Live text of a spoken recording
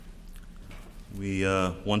We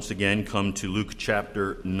once again come to Luke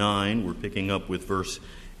chapter 9. We're picking up with verse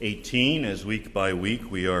 18 as week by week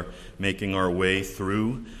we are making our way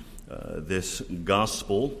through this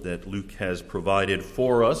gospel that Luke has provided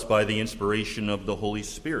for us by the inspiration of the Holy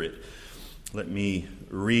Spirit. Let me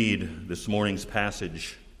read this morning's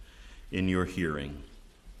passage in your hearing.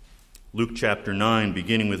 Luke chapter 9,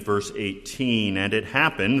 beginning with verse 18. And it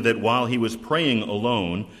happened that while he was praying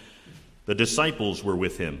alone, the disciples were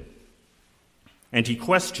with him. And he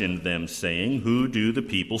questioned them, saying, "Who do the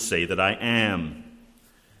people say that I am?"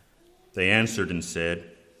 They answered and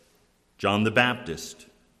said, "John the Baptist,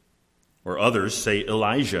 or others say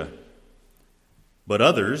Elijah, but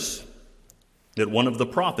others that one of the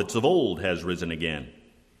prophets of old has risen again."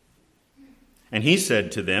 And he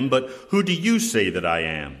said to them, "But who do you say that I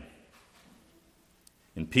am?"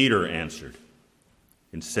 And Peter answered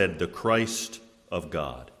and said, "The Christ of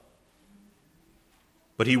God."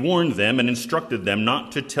 But he warned them and instructed them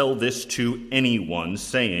not to tell this to anyone,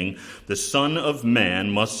 saying, "The Son of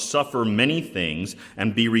Man must suffer many things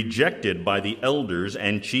and be rejected by the elders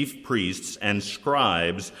and chief priests and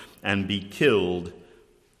scribes and be killed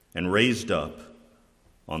and raised up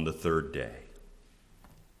on the third day."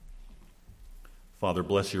 Father,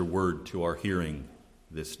 bless your word to our hearing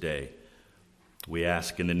this day. We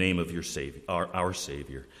ask in the name of your Savior, our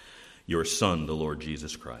Savior, your Son, the Lord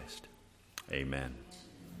Jesus Christ. Amen.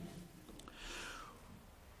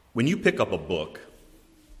 When you pick up a book,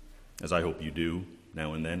 as I hope you do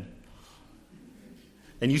now and then,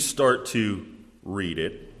 and you start to read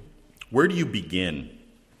it, where do you begin?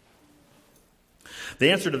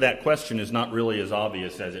 The answer to that question is not really as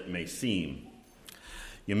obvious as it may seem.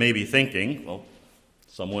 You may be thinking, well,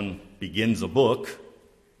 someone begins a book,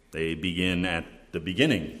 they begin at the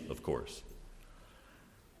beginning, of course.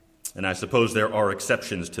 And I suppose there are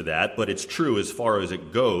exceptions to that, but it's true as far as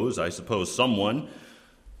it goes. I suppose someone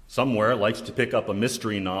somewhere likes to pick up a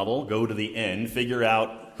mystery novel, go to the end, figure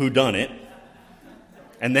out who done it,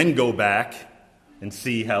 and then go back and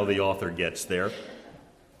see how the author gets there.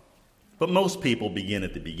 But most people begin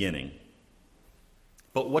at the beginning.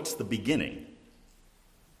 But what's the beginning?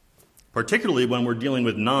 Particularly when we're dealing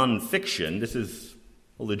with nonfiction, this is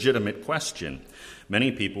a legitimate question.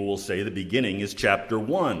 Many people will say the beginning is chapter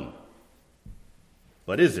 1.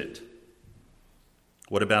 But is it?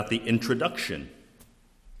 What about the introduction?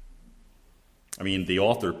 I mean, the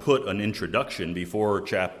author put an introduction before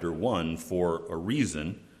chapter 1 for a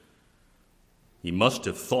reason. He must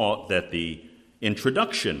have thought that the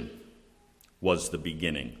introduction was the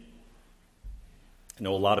beginning. I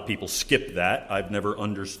know a lot of people skip that. I've never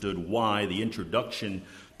understood why. The introduction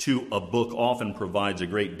to a book often provides a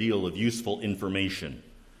great deal of useful information,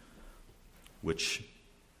 which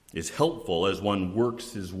is helpful as one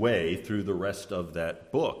works his way through the rest of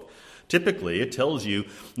that book. Typically, it tells you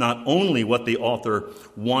not only what the author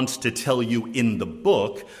wants to tell you in the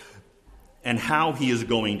book and how he is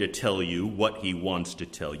going to tell you what he wants to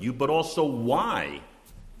tell you, but also why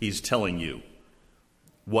he's telling you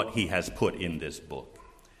what he has put in this book.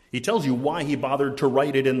 He tells you why he bothered to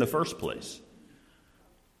write it in the first place.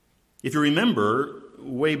 If you remember,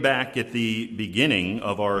 way back at the beginning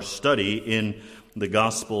of our study in the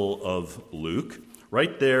Gospel of Luke,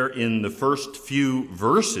 right there in the first few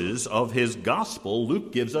verses of his gospel,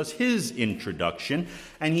 Luke gives us his introduction,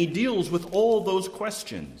 and he deals with all those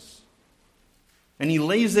questions. And he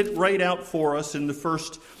lays it right out for us in the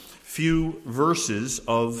first few verses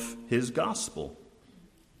of his gospel.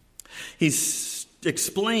 He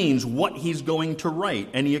explains what he's going to write,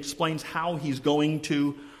 and he explains how he's going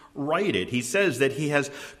to write it. He says that he has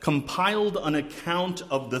compiled an account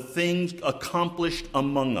of the things accomplished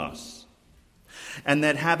among us, and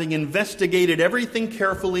that having investigated everything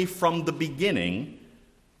carefully from the beginning,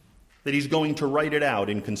 that he's going to write it out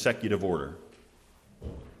in consecutive order.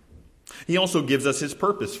 He also gives us his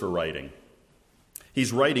purpose for writing.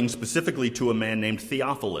 He's writing specifically to a man named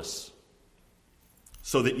Theophilus,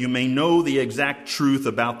 so that you may know the exact truth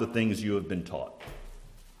about the things you have been taught.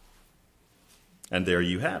 And there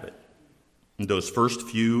you have it. In those first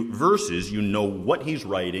few verses, you know what he's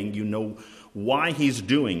writing, you know why he's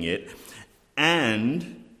doing it,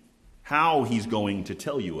 and how he's going to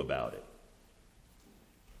tell you about it.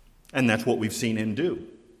 And that's what we've seen him do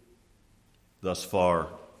thus far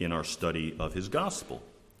in our study of his gospel.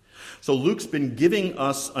 So Luke's been giving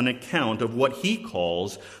us an account of what he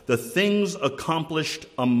calls the things accomplished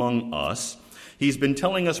among us. He's been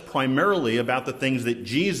telling us primarily about the things that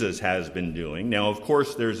Jesus has been doing. Now, of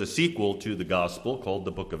course, there's a sequel to the gospel called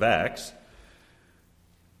the book of Acts.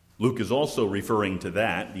 Luke is also referring to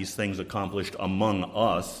that, these things accomplished among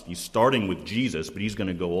us. He's starting with Jesus, but he's going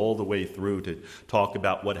to go all the way through to talk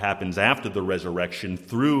about what happens after the resurrection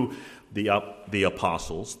through the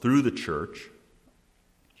apostles, through the church.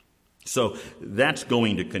 So that's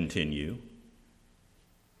going to continue.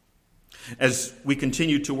 As we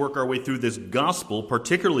continue to work our way through this gospel,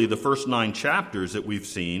 particularly the first 9 chapters that we've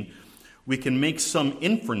seen, we can make some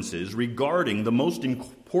inferences regarding the most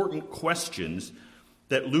important questions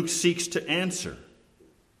that Luke seeks to answer.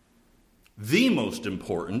 The most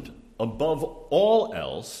important, above all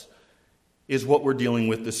else, is what we're dealing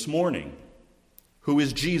with this morning. Who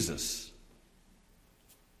is Jesus?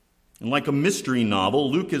 And like a mystery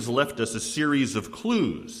novel, Luke has left us a series of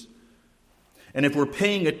clues. And if we're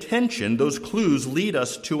paying attention, those clues lead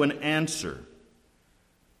us to an answer.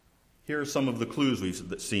 Here are some of the clues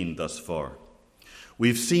we've seen thus far.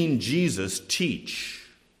 We've seen Jesus teach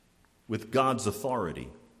with God's authority.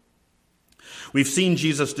 We've seen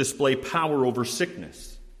Jesus display power over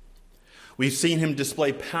sickness. We've seen him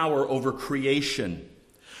display power over creation.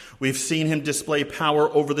 We've seen him display power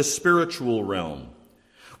over the spiritual realm.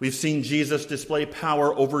 We've seen Jesus display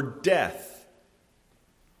power over death.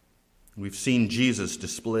 We've seen Jesus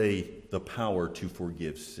display the power to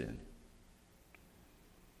forgive sin.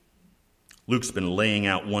 Luke's been laying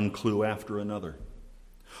out one clue after another,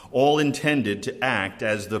 all intended to act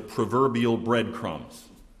as the proverbial breadcrumbs.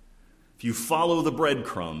 If you follow the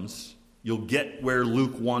breadcrumbs, you'll get where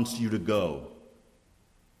Luke wants you to go.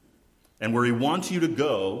 And where he wants you to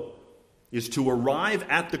go is to arrive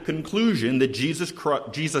at the conclusion that Jesus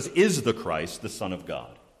is the Christ, the Son of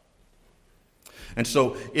God. And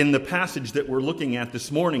so in the passage that we're looking at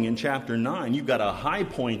this morning in chapter 9, you've got a high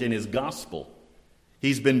point in his gospel.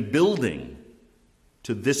 He's been building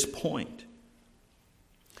to this point.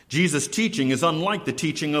 Jesus' teaching is unlike the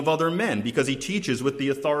teaching of other men because he teaches with the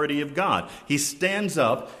authority of God. He stands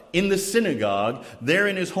up in the synagogue there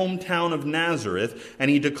in his hometown of Nazareth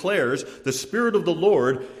and he declares, "The Spirit of the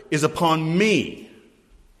Lord is upon me,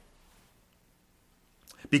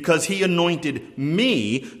 because he anointed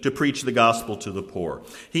me to preach the gospel to the poor.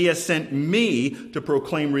 He has sent me to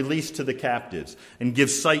proclaim release to the captives and give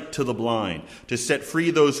sight to the blind, to set free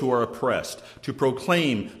those who are oppressed, to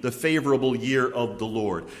proclaim the favorable year of the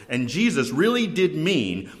Lord." And Jesus really did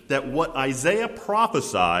mean that what Isaiah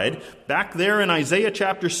prophesied back there in Isaiah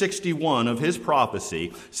chapter 61 of his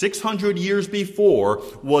prophecy, 600 years before,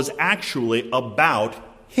 was actually about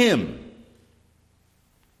him.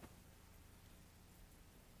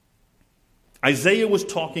 Isaiah was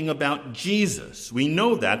talking about Jesus. We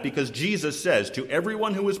know that because Jesus says to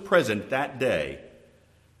everyone who was present that day,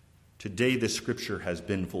 "Today this scripture has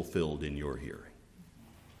been fulfilled in your hearing."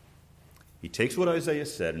 He takes what Isaiah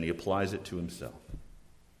said and he applies it to himself.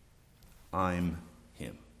 I'm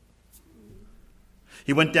him.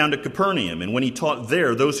 He went down to Capernaum, and when he taught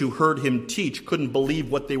there, those who heard him teach couldn't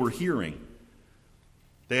believe what they were hearing.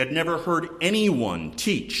 They had never heard anyone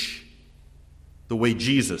teach the way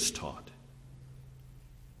Jesus taught.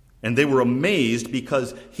 And they were amazed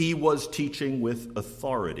because he was teaching with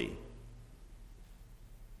authority.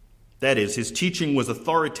 That is, his teaching was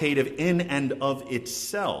authoritative in and of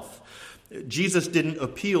itself. Jesus didn't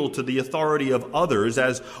appeal to the authority of others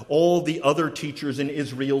as all the other teachers in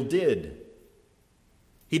Israel did.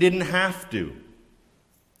 He didn't have to.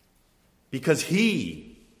 Because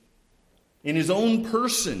he, in his own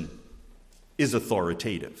person, is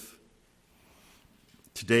authoritative.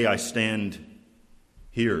 Today I stand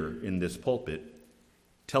here in this pulpit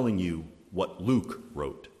telling you what Luke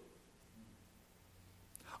wrote.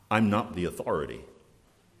 I'm not the authority.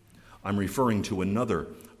 I'm referring to another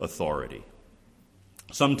authority.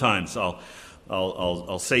 Sometimes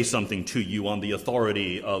I'll say something to you on the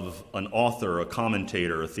authority of an author, a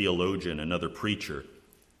commentator, a theologian, another preacher.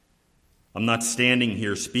 I'm not standing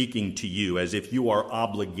here speaking to you as if you are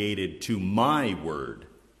obligated to my word.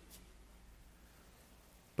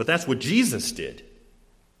 But that's what Jesus did.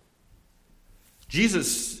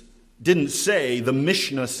 Jesus didn't say the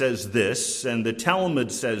Mishnah says this and the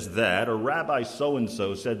Talmud says that or Rabbi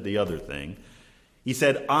so-and-so said the other thing. He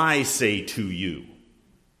said, I say to you.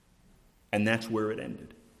 And that's where it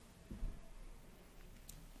ended.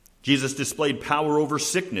 Jesus displayed power over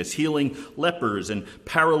sickness, healing lepers and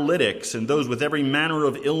paralytics and those with every manner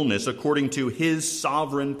of illness according to his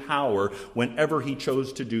sovereign power whenever he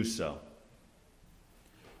chose to do so.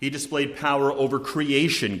 He displayed power over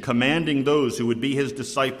creation, commanding those who would be his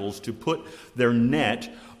disciples to put their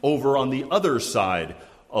net over on the other side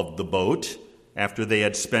of the boat after they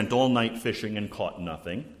had spent all night fishing and caught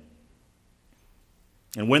nothing.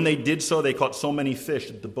 And when they did so, they caught so many fish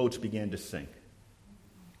that the boats began to sink.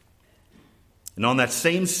 And on that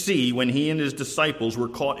same sea, when he and his disciples were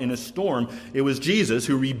caught in a storm, it was Jesus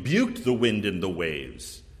who rebuked the wind and the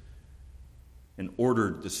waves and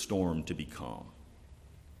ordered the storm to be calm.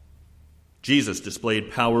 Jesus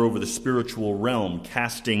displayed power over the spiritual realm,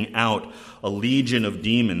 casting out a legion of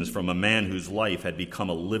demons from a man whose life had become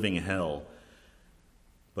a living hell,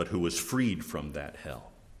 but who was freed from that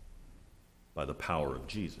hell by the power of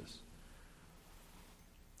Jesus.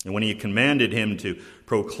 And when he commanded him to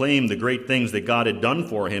proclaim the great things that God had done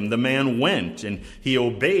for him, the man went and he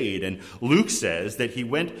obeyed. And Luke says that he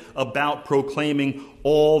went about proclaiming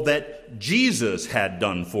all that Jesus had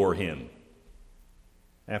done for him,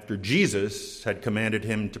 after Jesus had commanded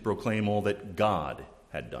him to proclaim all that God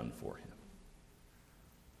had done for him.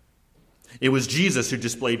 It was Jesus who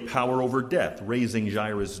displayed power over death, raising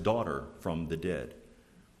Jairus' daughter from the dead.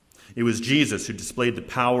 It was Jesus who displayed the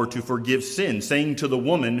power to forgive sin, saying to the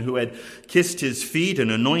woman who had kissed his feet and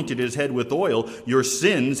anointed his head with oil, "Your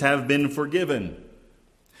sins have been forgiven,"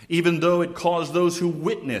 even though it caused those who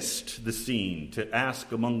witnessed the scene to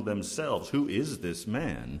ask among themselves, "Who is this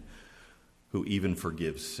man who even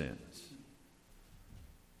forgives sins?"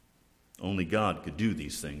 Only God could do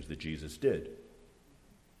these things that Jesus did.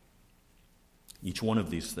 Each one of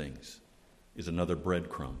these things is another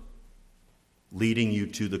breadcrumb, leading you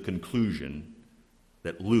to the conclusion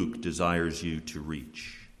that Luke desires you to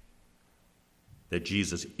reach, that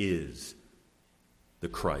Jesus is the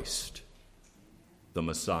Christ, the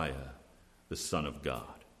Messiah, the Son of God.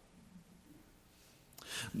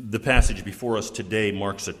 The passage before us today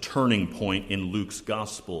marks a turning point in Luke's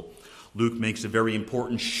gospel. Luke makes a very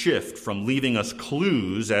important shift from leaving us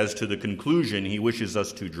clues as to the conclusion he wishes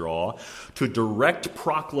us to draw to direct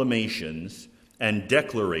proclamations and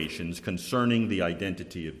declarations concerning the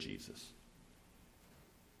identity of Jesus.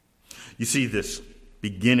 You see this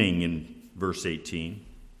beginning in verse 18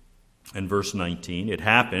 and verse 19. It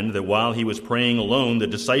happened that while he was praying alone, the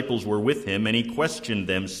disciples were with him, and he questioned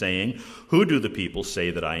them, saying, "Who do the people say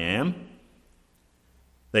that I am?"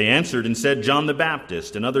 They answered and said, "John the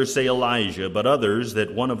Baptist, and others say Elijah, but others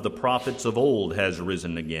that one of the prophets of old has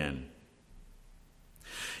risen again."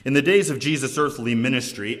 In the days of Jesus' earthly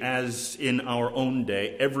ministry, as in our own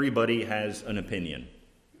day, everybody has an opinion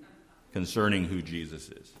concerning who Jesus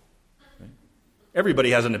is. Everybody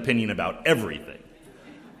has an opinion about everything.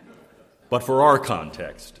 But for our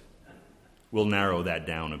context, we'll narrow that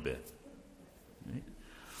down a bit. Right?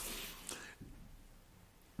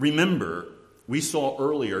 Remember, we saw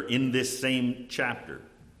earlier in this same chapter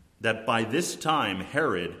that by this time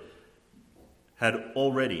Herod had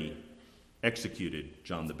already executed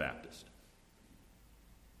John the Baptist.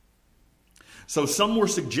 So some were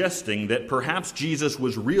suggesting that perhaps Jesus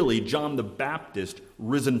was really John the Baptist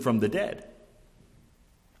risen from the dead.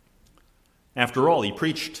 After all, he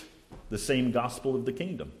preached the same gospel of the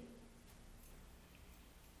kingdom.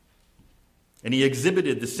 And he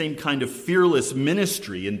exhibited the same kind of fearless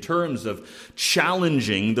ministry in terms of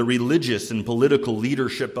challenging the religious and political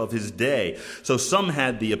leadership of his day. So some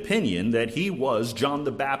had the opinion that he was John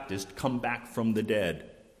the Baptist come back from the dead.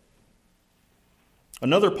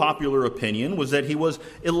 Another popular opinion was that he was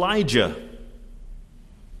Elijah.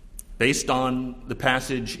 Based on the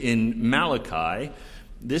passage in Malachi,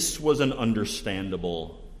 this was an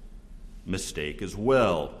understandable mistake as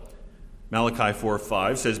well. Malachi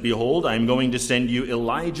 4:5 says, "Behold, I am going to send you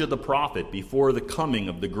Elijah the prophet before the coming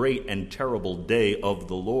of the great and terrible day of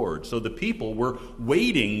the Lord." So the people were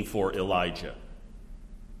waiting for Elijah.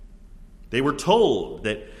 They were told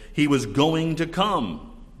that he was going to come.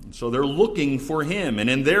 So they're looking for him. And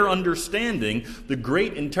in their understanding, the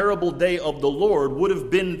great and terrible day of the Lord would have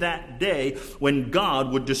been that day when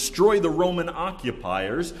God would destroy the Roman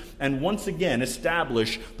occupiers and once again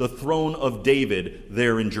establish the throne of David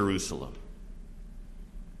there in Jerusalem.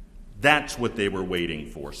 That's what they were waiting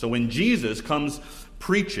for. So when Jesus comes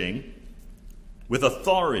preaching with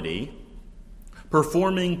authority,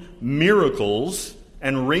 performing miracles,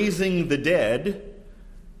 and raising the dead,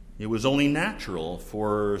 it was only natural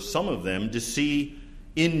for some of them to see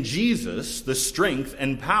in Jesus the strength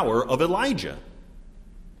and power of Elijah.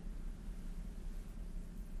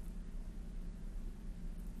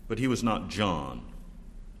 But he was not John,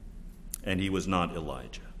 and he was not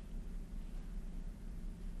Elijah.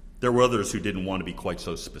 There were others who didn't want to be quite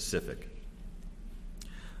so specific.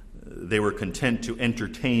 They were content to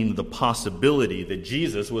entertain the possibility that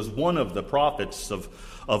Jesus was one of the prophets of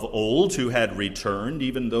old who had returned,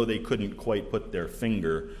 even though they couldn't quite put their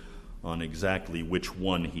finger on exactly which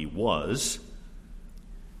one he was.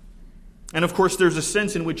 And of course, there's a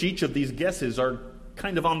sense in which each of these guesses are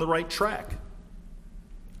kind of on the right track.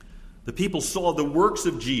 The people saw the works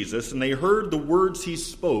of Jesus, and they heard the words he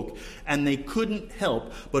spoke, and they couldn't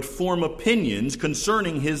help but form opinions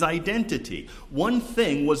concerning his identity. One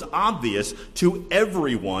thing was obvious to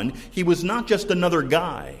everyone: he was not just another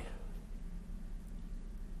guy.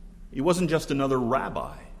 He wasn't just another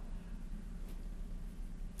rabbi.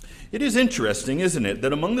 It is interesting, isn't it,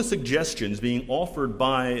 that among the suggestions being offered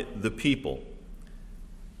by the people,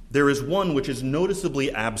 there is one which is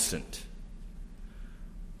noticeably absent.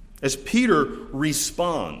 As Peter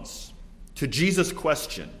responds to Jesus'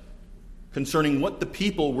 question concerning what the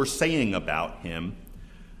people were saying about him,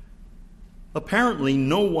 apparently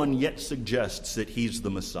no one yet suggests that he's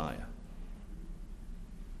the Messiah.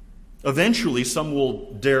 Eventually, some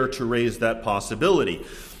will dare to raise that possibility.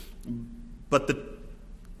 But the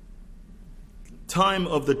time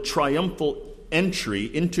of the triumphal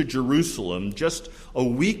entry into Jerusalem, just a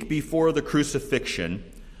week before the crucifixion,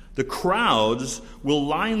 the crowds will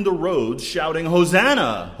line the roads shouting,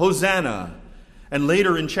 "Hosanna! Hosanna!" And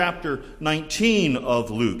later in chapter 19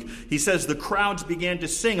 of Luke, he says the crowds began to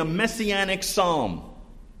sing a messianic psalm.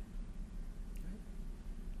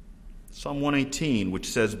 Psalm 118, which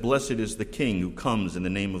says, "Blessed is the King who comes in the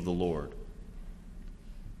name of the Lord.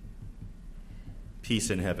 Peace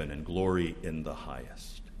in heaven and glory in the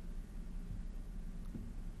highest."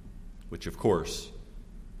 Which, of course,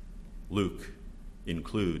 Luke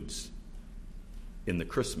includes in the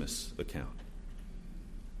Christmas account.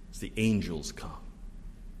 As the angels come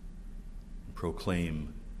and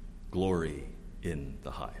proclaim glory in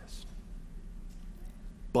the highest.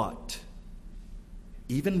 But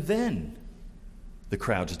even then, the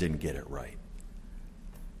crowds didn't get it right.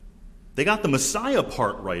 They got the Messiah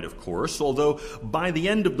part right, of course, although by the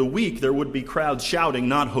end of the week there would be crowds shouting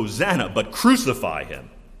not Hosanna, but crucify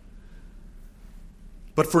him.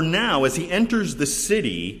 But for now, as he enters the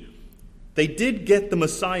city, they did get the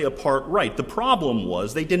Messiah part right. The problem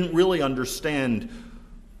was they didn't really understand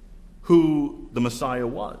who the Messiah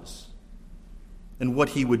was and what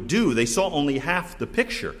he would do. They saw only half the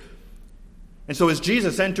picture. And so as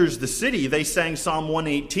Jesus enters the city, they sang Psalm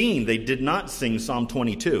 118. They did not sing Psalm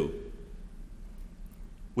 22,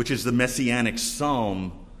 which is the messianic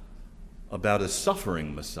psalm about a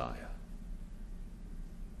suffering Messiah.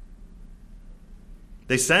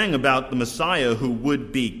 They sang about the Messiah who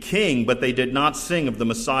would be king, but they did not sing of the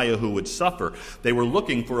Messiah who would suffer. They were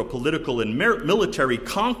looking for a political and military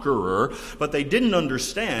conqueror, but they didn't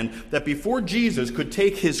understand that before Jesus could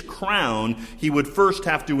take his crown, he would first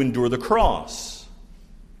have to endure the cross.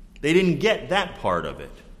 They didn't get that part of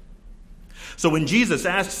it. So when Jesus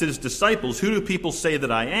asks his disciples, "Who do people say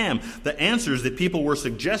that I am?" the answers that people were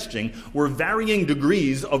suggesting were varying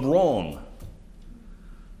degrees of wrong.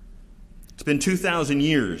 It's been 2,000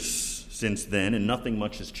 years since then, and nothing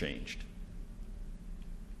much has changed.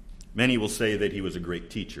 Many will say that he was a great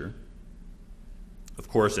teacher. Of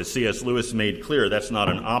course, as C.S. Lewis made clear, that's not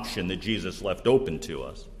an option that Jesus left open to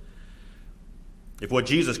us. If what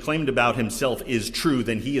Jesus claimed about himself is true,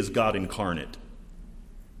 then he is God incarnate.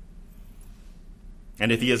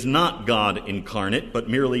 And if he is not God incarnate, but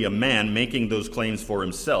merely a man making those claims for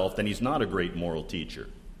himself, then he's not a great moral teacher.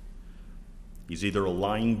 He's either a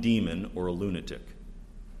lying demon or a lunatic.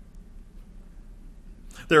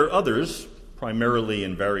 There are others, primarily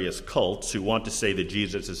in various cults, who want to say that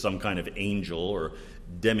Jesus is some kind of angel or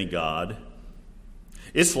demigod.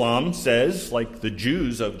 Islam says, like the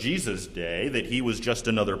Jews of Jesus' day, that he was just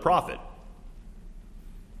another prophet.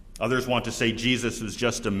 Others want to say Jesus was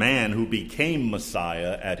just a man who became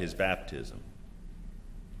Messiah at his baptism.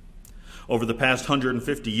 Over the past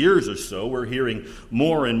 150 years or so, we're hearing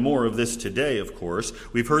more and more of this today, of course.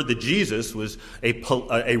 We've heard that Jesus was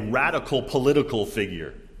a radical political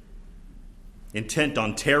figure, intent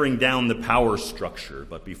on tearing down the power structure.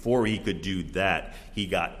 But before he could do that, he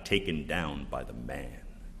got taken down by the man.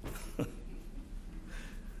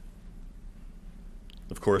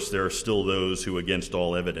 Of course, there are still those who, against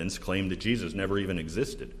all evidence, claim that Jesus never even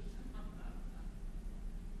existed.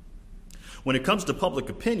 When it comes to public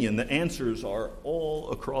opinion, the answers are all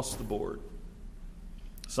across the board.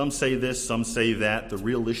 Some say this, some say that. The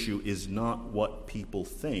real issue is not what people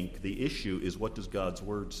think. The issue is, what does God's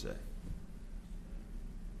word say?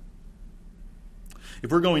 If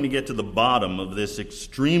we're going to get to the bottom of this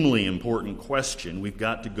extremely important question, we've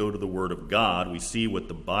got to go to the Word of God. We see what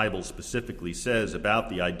the Bible specifically says about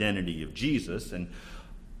the identity of Jesus, and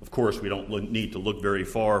of course, we don't need to look very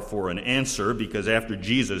far for an answer, because after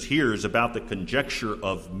Jesus hears about the conjecture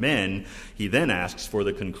of men, he then asks for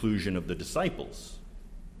the conclusion of the disciples.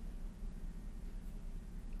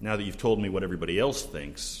 Now that you've told me what everybody else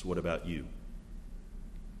thinks, what about you?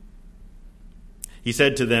 He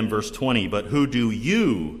said to them, verse 20, "But who do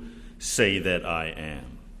you say that I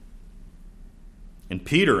am?" And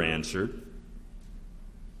Peter answered,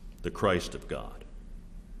 "The Christ of God."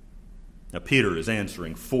 Now, Peter is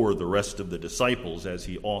answering for the rest of the disciples, as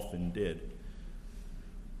he often did.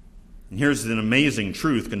 And here's an amazing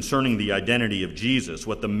truth concerning the identity of Jesus.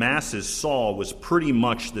 What the masses saw was pretty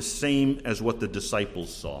much the same as what the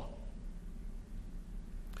disciples saw.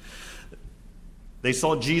 They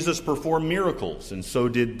saw Jesus perform miracles, and so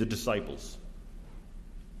did the disciples.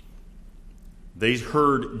 They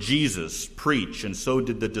heard Jesus preach, and so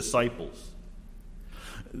did the disciples.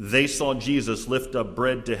 They saw Jesus lift up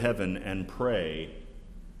bread to heaven and pray,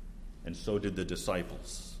 and so did the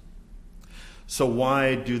disciples. So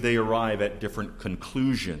why do they arrive at different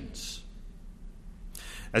conclusions?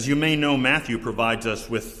 As you may know, Matthew provides us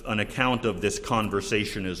with an account of this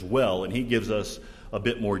conversation as well, and he gives us a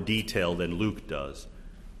bit more detail than Luke does.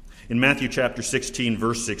 In Matthew chapter 16,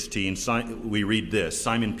 verse 16, we read this: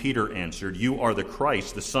 "Simon Peter answered, 'You are the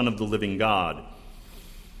Christ, the Son of the living God.'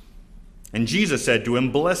 And Jesus said to him,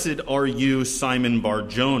 'Blessed are you, Simon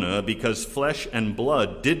Bar-Jonah, because flesh and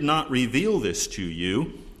blood did not reveal this to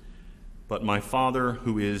you, but my Father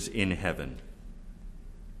who is in heaven.'"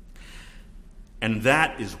 And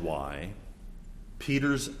that is why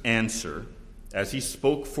Peter's answer, as he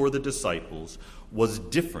spoke for the disciples, was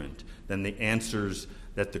different than the answers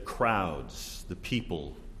that the crowds, the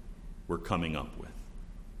people, were coming up with.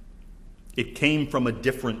 It came from a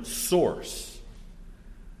different source.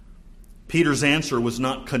 Peter's answer was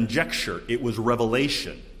not conjecture, it was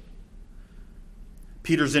revelation.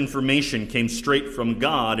 Peter's information came straight from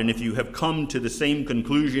God, and if you have come to the same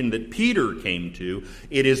conclusion that Peter came to,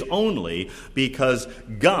 it is only because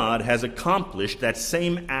God has accomplished that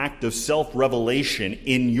same act of self-revelation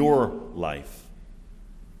in your life.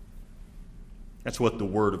 That's what the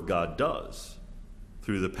Word of God does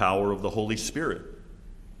through the power of the Holy Spirit.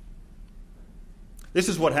 This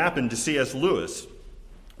is what happened to C.S. Lewis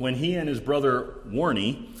when he and his brother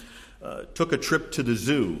Warnie took a trip to the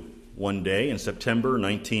zoo one day in September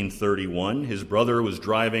 1931. His brother was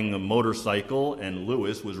driving a motorcycle and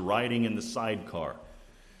Lewis was riding in the sidecar.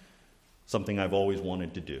 Something I've always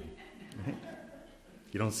wanted to do.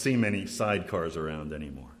 You don't see many sidecars around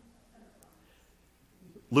anymore.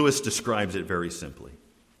 Lewis describes it very simply.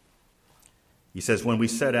 He says, "When we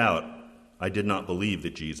set out, I did not believe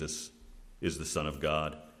that Jesus is the Son of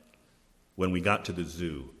God. When we got to the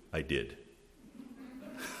zoo, I did."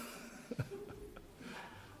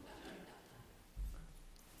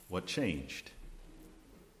 What changed?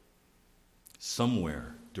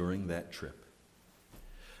 Somewhere during that trip,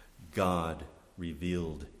 God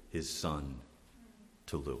revealed his Son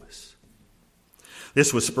to Lewis.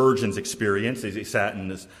 This was Spurgeon's experience as he sat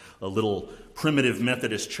in a little primitive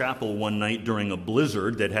Methodist chapel one night during a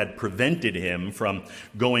blizzard that had prevented him from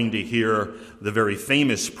going to hear the very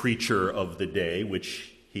famous preacher of the day,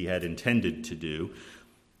 which he had intended to do.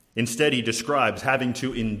 Instead, he describes having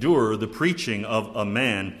to endure the preaching of a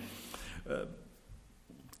man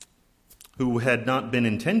who had not been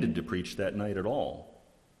intended to preach that night at all.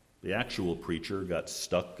 The actual preacher got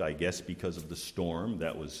stuck, I guess, because of the storm.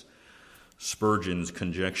 That was Spurgeon's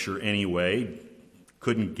conjecture anyway.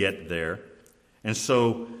 Couldn't get there. And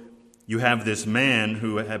so you have this man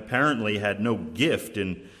who apparently had no gift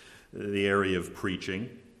in the area of preaching,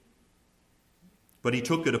 but he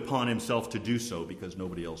took it upon himself to do so because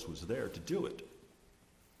nobody else was there to do it.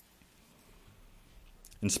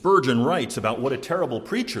 And Spurgeon writes about what a terrible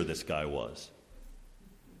preacher this guy was.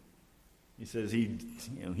 He says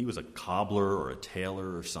he was a cobbler or a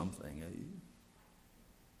tailor or something.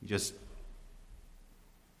 He just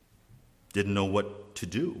didn't know what to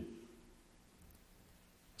do.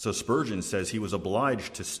 So Spurgeon says he was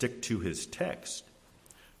obliged to stick to his text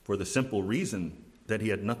for the simple reason that he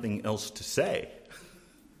had nothing else to say.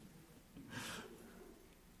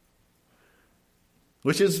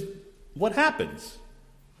 Which is what happens.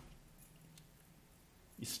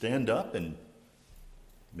 You stand up and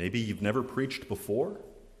maybe you've never preached before,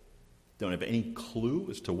 don't have any clue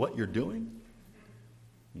as to what you're doing.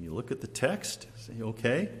 And you look at the text, say,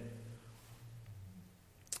 okay,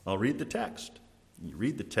 I'll read the text. And you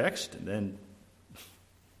read the text, and then,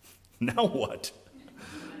 now what?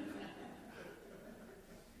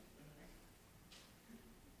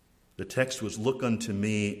 The text was, "Look unto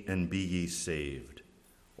me and be ye saved,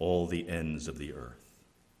 all the ends of the earth."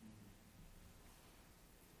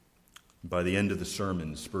 By the end of the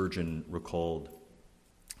sermon, Spurgeon recalled,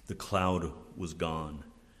 the cloud was gone.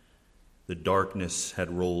 The darkness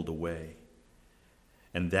had rolled away.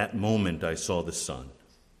 And that moment I saw the sun.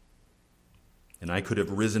 And I could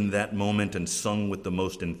have risen that moment and sung with the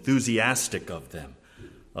most enthusiastic of them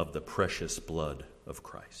of the precious blood of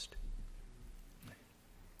Christ.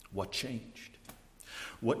 What changed?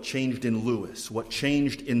 What changed in Lewis? What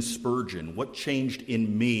changed in Spurgeon? What changed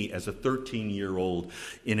in me as a 13-year-old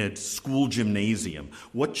in a school gymnasium?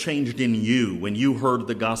 What changed in you when you heard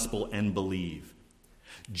the gospel and believe?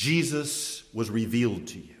 Jesus was revealed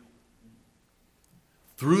to you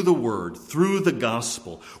through the word, through the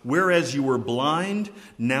gospel. Whereas you were blind,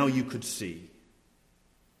 now you could see.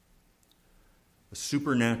 A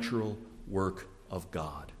supernatural work of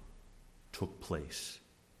God took place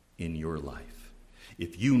in your life,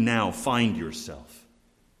 if you now find yourself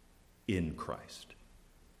in Christ.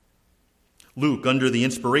 Luke, under the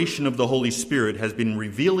inspiration of the Holy Spirit, has been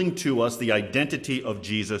revealing to us the identity of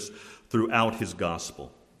Jesus throughout his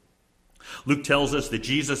gospel. Luke tells us that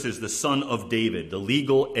Jesus is the son of David, the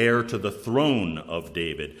legal heir to the throne of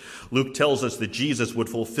David. Luke tells us that Jesus would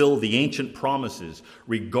fulfill the ancient promises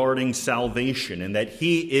regarding salvation and that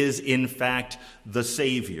he is, in fact, the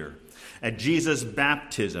Savior. At Jesus'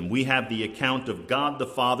 baptism, we have the account of God the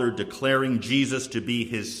Father declaring Jesus to be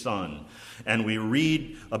his Son. And we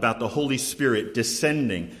read about the Holy Spirit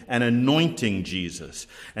descending and anointing Jesus.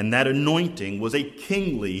 And that anointing was a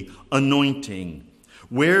kingly anointing.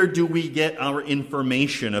 Where do we get our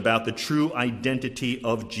information about the true identity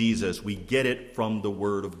of Jesus? We get it from the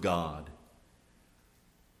Word of God.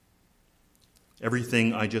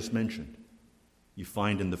 Everything I just mentioned, you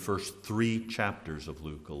find in the first 3 chapters of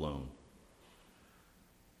Luke alone.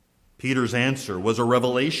 Peter's answer was a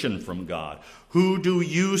revelation from God. Who do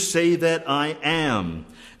you say that I am?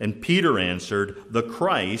 And Peter answered, the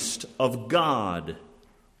Christ of God.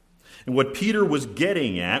 And what Peter was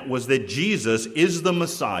getting at was that Jesus is the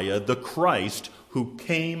Messiah, the Christ, who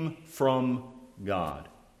came from God.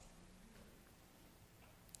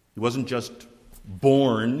 He wasn't just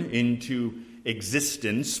born into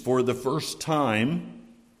existence for the first time.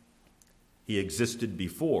 He existed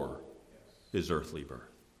before his earthly birth.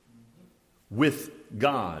 With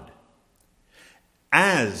God.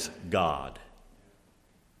 As God.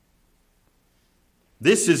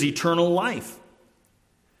 This is eternal life.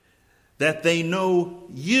 That they know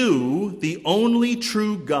you, the only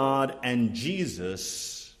true God, and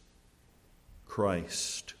Jesus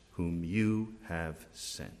Christ, whom you have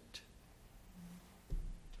sent.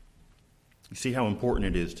 You see how important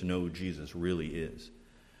it is to know who Jesus really is.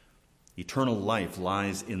 Eternal life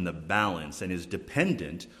lies in the balance and is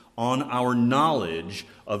dependent on our knowledge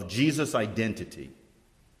of Jesus' identity.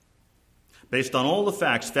 Based on all the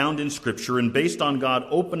facts found in Scripture and based on God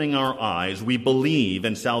opening our eyes, we believe,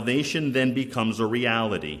 and salvation then becomes a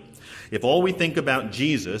reality. If all we think about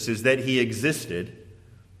Jesus is that he existed,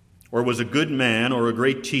 or was a good man, or a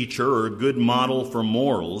great teacher, or a good model for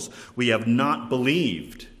morals, we have not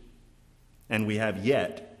believed, and we have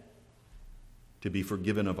yet to be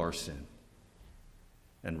forgiven of our sin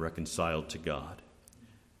and reconciled to God.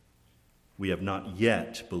 We have not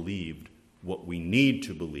yet believed what we need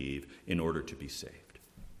to believe in order to be saved.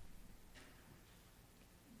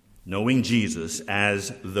 Knowing Jesus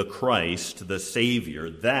as the Christ, the Savior,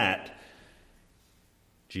 that,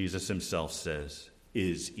 Jesus himself says,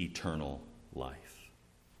 is eternal life.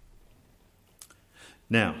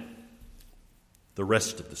 Now, the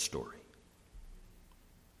rest of the story.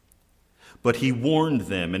 But he warned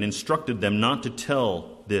them and instructed them not to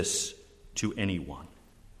tell this to anyone,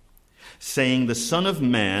 saying, the Son of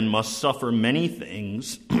Man must suffer many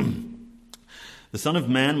things. The Son of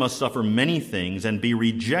Man must suffer many things and be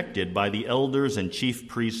rejected by the elders and chief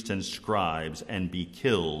priests and scribes and be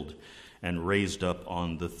killed and raised up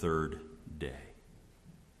on the third day.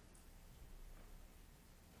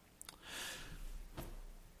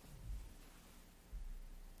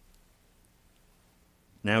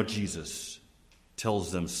 Now Jesus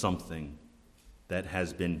tells them something that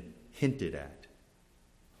has been hinted at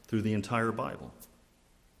through the entire Bible.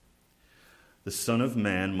 The Son of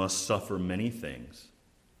Man must suffer many things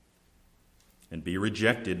and be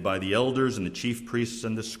rejected by the elders and the chief priests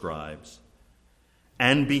and the scribes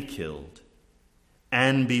and be killed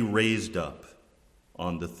and be raised up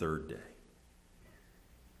on the third day.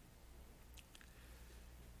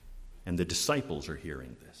 And the disciples are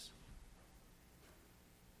hearing this.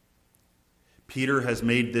 Peter has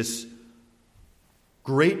made this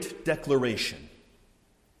great declaration.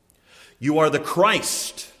 You are the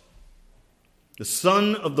Christ, the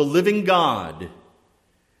Son of the living God.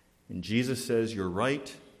 And Jesus says, you're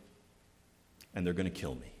right, and they're going to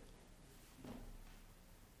kill me.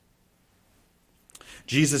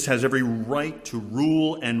 Jesus has every right to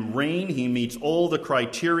rule and reign. He meets all the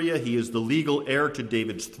criteria. He is the legal heir to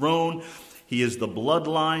David's throne. He is the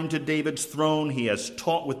bloodline to David's throne. He has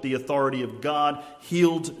taught with the authority of God,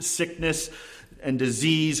 healed sickness and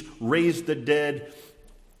disease, raised the dead,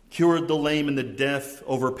 cured the lame and the deaf,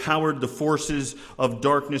 overpowered the forces of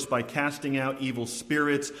darkness by casting out evil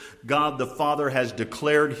spirits. God the Father has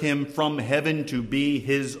declared him from heaven to be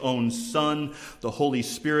his own Son. The Holy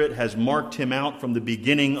Spirit has marked him out from the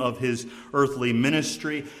beginning of his earthly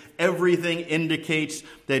ministry. Everything indicates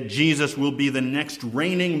that Jesus will be the next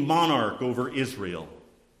reigning monarch over Israel.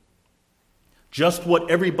 Just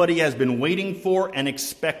what everybody has been waiting for and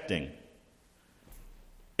expecting,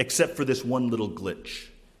 except for this one little glitch.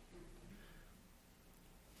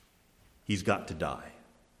 He's got to die.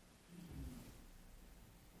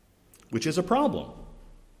 Which is a problem.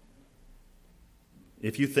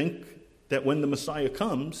 If you think that when the Messiah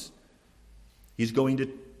comes, he's going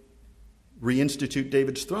to reinstitute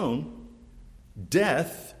David's throne,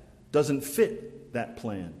 death doesn't fit that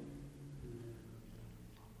plan.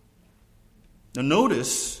 Now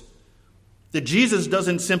notice that Jesus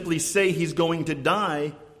doesn't simply say he's going to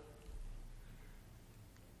die.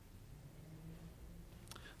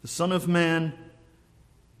 The Son of Man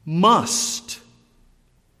must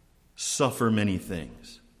suffer many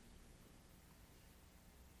things.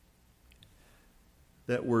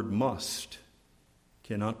 That word must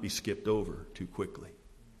cannot be skipped over too quickly.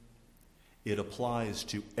 It applies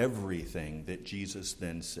to everything that Jesus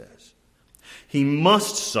then says. He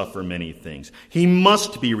must suffer many things. He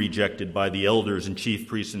must be rejected by the elders and chief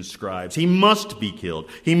priests and scribes. He must be killed.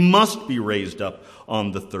 He must be raised up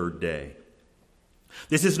on the third day.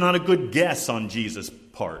 This is not a good guess on Jesus'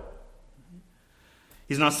 part.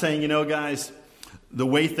 He's not saying, guys, the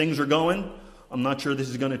way things are going, I'm not sure this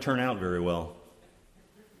is going to turn out very well.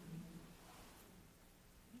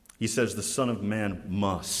 He says the Son of Man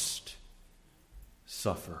must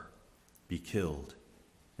suffer, be killed,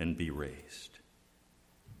 and be raised.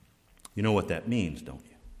 You know what that means, don't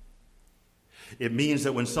you? It means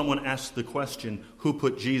that when someone asks the question, who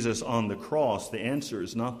put Jesus on the cross, the answer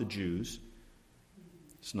is not the Jews.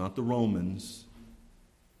 It's not the Romans.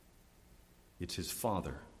 It's his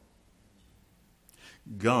Father.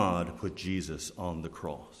 God put Jesus on the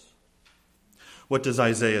cross. What does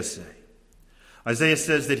Isaiah say? Isaiah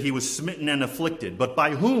says that he was smitten and afflicted. But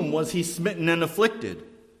by whom was he smitten and afflicted?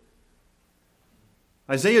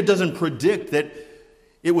 Isaiah doesn't predict that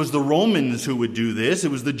it was the Romans who would do this,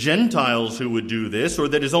 it was the Gentiles who would do this, or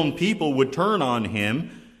that his own people would turn on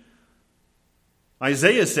him.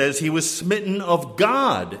 Isaiah says he was smitten of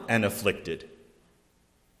God and afflicted.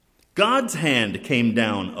 God's hand came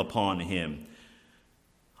down upon him.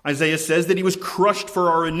 Isaiah says that he was crushed for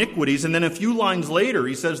our iniquities, and then a few lines later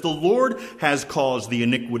he says the Lord has caused the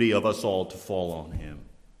iniquity of us all to fall on him.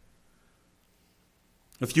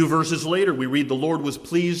 A few verses later we read the Lord was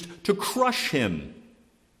pleased to crush him,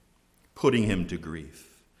 putting him to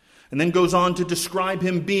grief. And then goes on to describe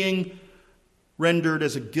him being rendered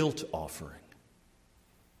as a guilt offering.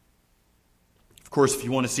 Of course, if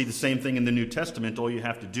you want to see the same thing in the New Testament, all you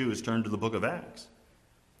have to do is turn to the book of Acts.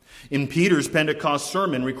 In Peter's Pentecost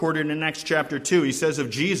sermon, recorded in Acts chapter 2, he says of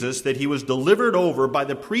Jesus that he was delivered over by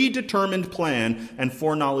the predetermined plan and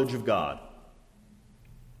foreknowledge of God.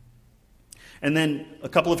 And then a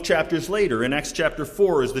couple of chapters later, in Acts chapter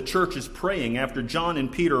 4, as the church is praying after John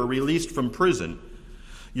and Peter are released from prison,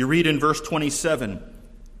 you read in verse 27,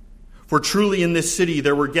 "For truly in this city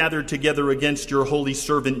there were gathered together against your holy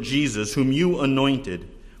servant Jesus, whom you anointed,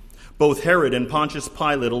 both Herod and Pontius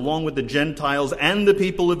Pilate, along with the Gentiles and the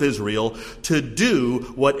people of Israel, to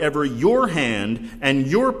do whatever your hand and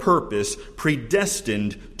your purpose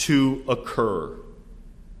predestined to occur."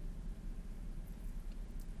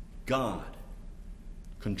 God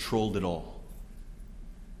controlled it all.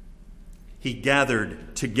 He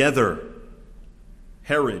gathered together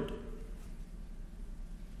Herod,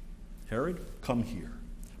 come here.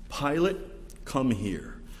 Pilate, come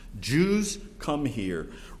here. Jews, come here.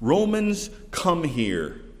 Romans, come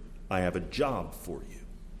here. I have a job for you.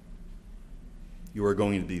 You are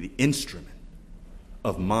going to be the instrument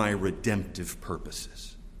of my redemptive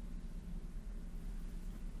purposes.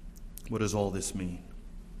 What does all this mean?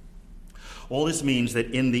 All this means that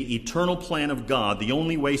in the eternal plan of God, the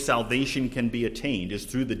only way salvation can be attained is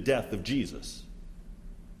through the death of Jesus.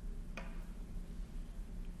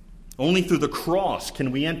 Only through the cross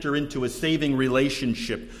can we enter into a saving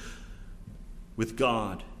relationship with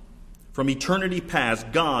God. From eternity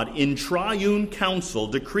past, God, in triune counsel,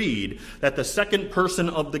 decreed that the second person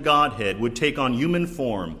of the Godhead would take on human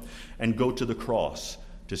form and go to the cross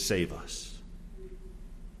to save us.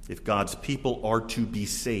 If God's people are to be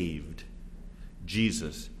saved,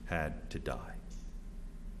 Jesus had to die.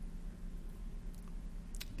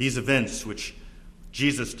 These events, which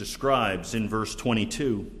Jesus describes in verse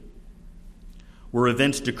 22, were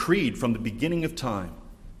events decreed from the beginning of time.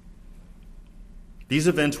 These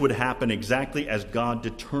events would happen exactly as God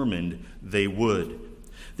determined they would.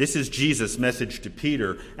 This is Jesus' message to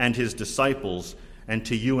Peter and his disciples, and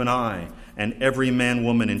to you and I, and every man,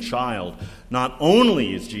 woman, and child. Not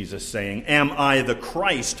only is Jesus saying, "Am I the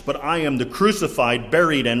Christ?" but I am the crucified,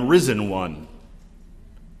 buried, and risen one.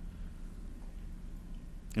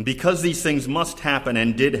 And because these things must happen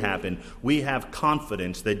and did happen, we have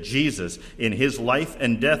confidence that Jesus, in his life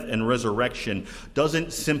and death and resurrection,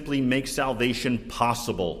 doesn't simply make salvation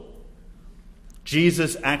possible.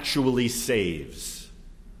 Jesus actually saves.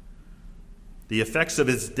 The effects of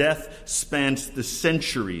his death spans the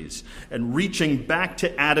centuries, and reaching back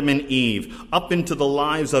to Adam and Eve, up into the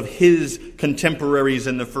lives of his contemporaries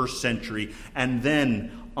in the first century, and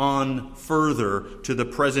then on further to the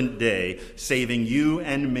present day, saving you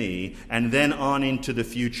and me, and then on into the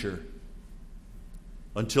future,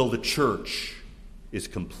 until the church is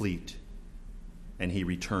complete and he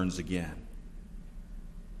returns again.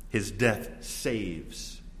 His death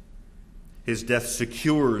saves. His death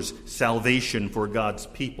secures salvation for God's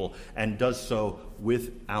people, and does so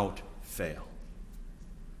without fail.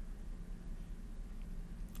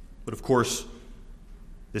 But of course,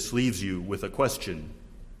 this leaves you with a question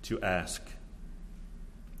to ask.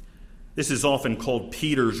 This is often called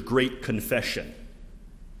Peter's great confession.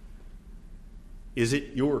 Is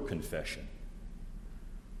it your confession?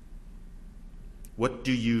 What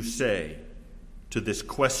do you say to this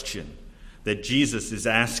question that Jesus is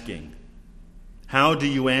asking? How do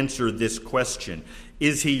you answer this question?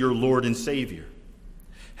 Is he your Lord and Savior?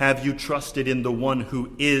 Have you trusted in the one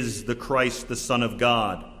who is the Christ, the Son of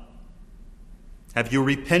God? Have you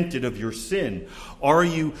repented of your sin? Are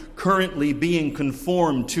you currently being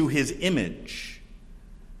conformed to his image?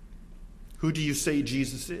 Who do you say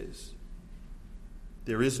Jesus is?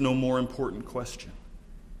 There is no more important question.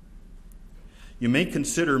 You may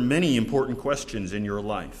consider many important questions in your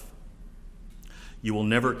life. You will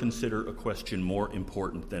never consider a question more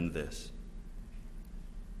important than this.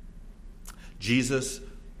 Jesus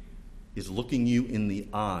is looking you in the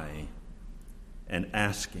eye and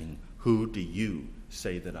asking, "Who do you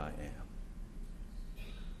say that I am?"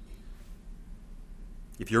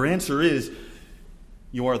 If your answer is,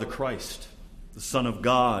 you are the Christ, the Son of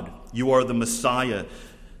God, you are the Messiah,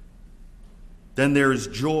 then there is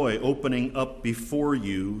joy opening up before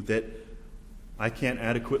you that I can't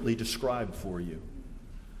adequately describe for you,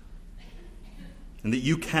 and that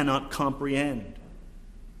you cannot comprehend,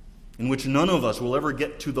 in which none of us will ever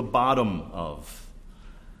get to the bottom of.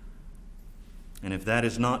 And if that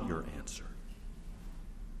is not your answer,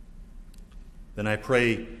 then I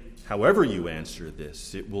pray, however you answer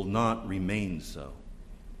this, it will not remain so.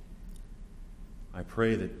 I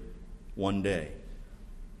pray that one day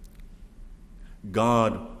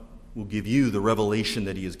God will give you the revelation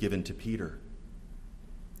that he has given to Peter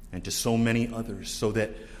and to so many others, so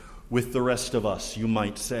that with the rest of us you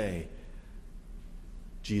might say,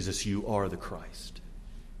 "Jesus, you are the Christ,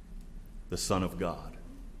 the Son of God,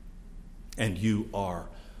 and you are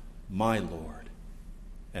my Lord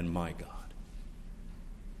and my God."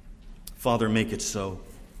 Father, make it so.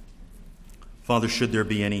 Father, should there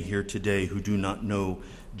be any here today who do not know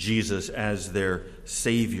Jesus as their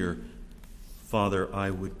Savior, Father, I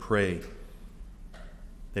would pray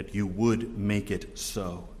that you would make it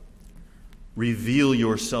so. Reveal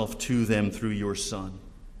yourself to them through your Son.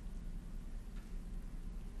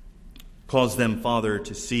 Cause them, Father,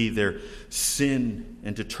 to see their sin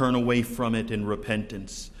and to turn away from it in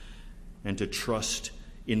repentance, and to trust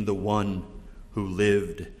in the one who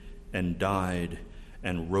lived and died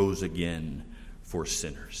and rose again for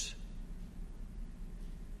sinners.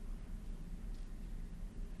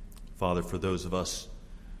 Father, for those of us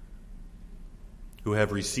who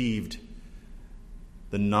have received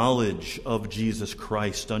the knowledge of Jesus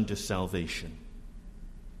Christ unto salvation,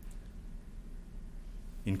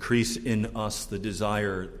 increase in us the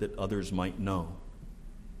desire that others might know.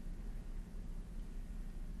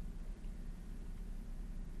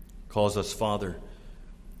 Cause us, Father,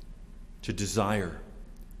 to desire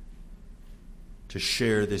to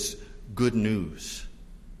share this good news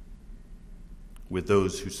with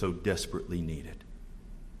those who so desperately need it.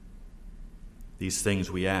 These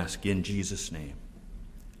things we ask in Jesus' name.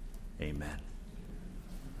 Amen.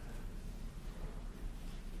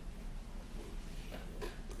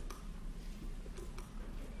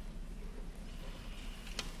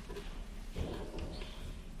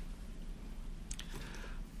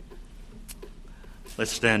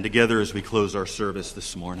 Let's stand together as we close our service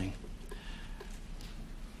this morning.